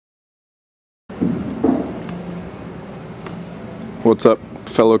What's up,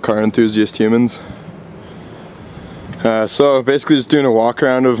 fellow car enthusiast humans? So basically just doing a walk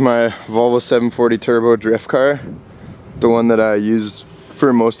around of my Volvo 740 turbo drift car, the one that I use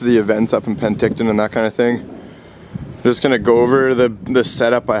for most of the events up in Penticton and that kind of thing. Just gonna go over the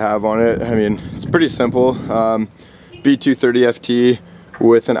setup I have on it. I mean, it's pretty simple. B230 FT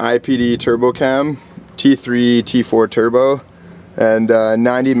with an IPD turbo cam, T3, T4 turbo, and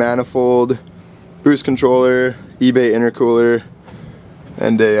 90 manifold, boost controller, eBay intercooler,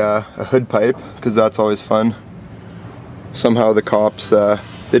 and a hood pipe, because that's always fun. Somehow the cops,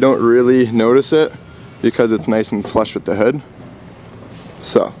 they don't really notice it because it's nice and flush with the hood.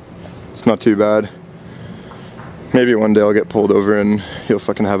 So, it's not too bad. Maybe one day I'll get pulled over and he'll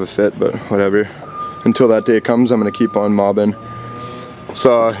fucking have a fit, but whatever. Until that day comes, I'm gonna keep on mobbing.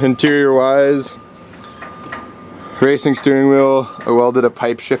 So, interior wise, racing steering wheel, I welded a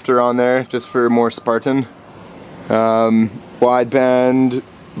pipe shifter on there just for more Spartan. Wideband,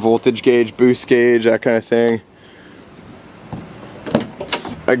 voltage gauge, boost gauge, that kind of thing.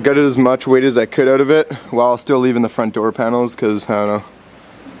 I got as much weight as I could out of it while still leaving the front door panels, because I don't know,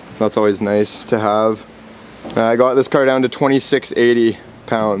 that's always nice to have. I got this car down to 2680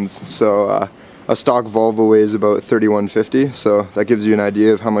 pounds, so a stock Volvo weighs about 3150, so that gives you an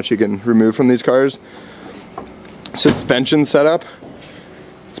idea of how much you can remove from these cars. Suspension setup,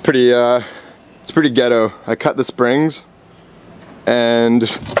 it's pretty ghetto. I cut the springs, and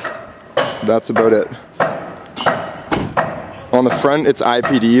that's about it. On the front, it's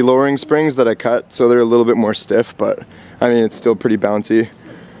IPD lowering springs that I cut, so they're a little bit more stiff, but I mean, it's still pretty bouncy.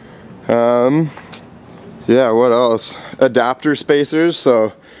 Yeah, what else? Adapter spacers,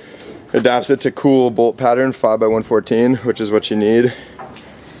 so adapts it to cool bolt pattern 5x114, which is what you need.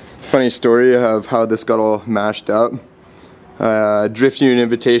 Funny story of how this got all mashed up. Drift Union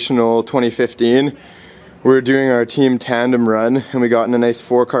Invitational 2015, we were doing our team tandem run, and we got in a nice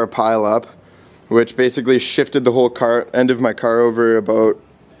 4-car pile up, which basically shifted the whole end of my car over about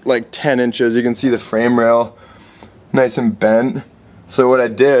like 10 inches. You can see the frame rail nice and bent. So what I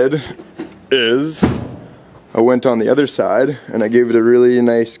did is I went on the other side and I gave it a really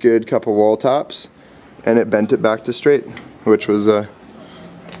nice good couple wall taps, and it bent it back to straight, which was yeah,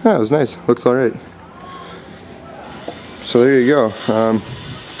 it was nice. Looks alright. So there you go.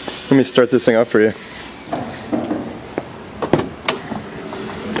 Let me start this thing up for you.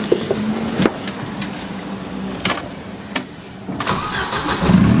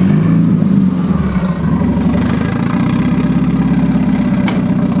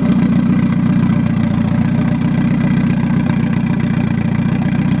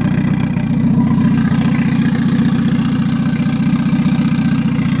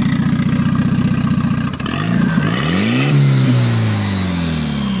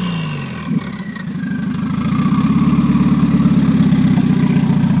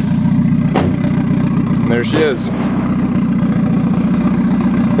 There she is.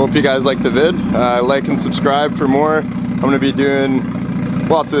 Hope you guys like the vid. Like and subscribe for more. I'm going to be doing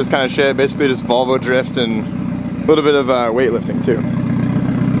lots of this kind of shit, basically just Volvo drift and a little bit of weightlifting too.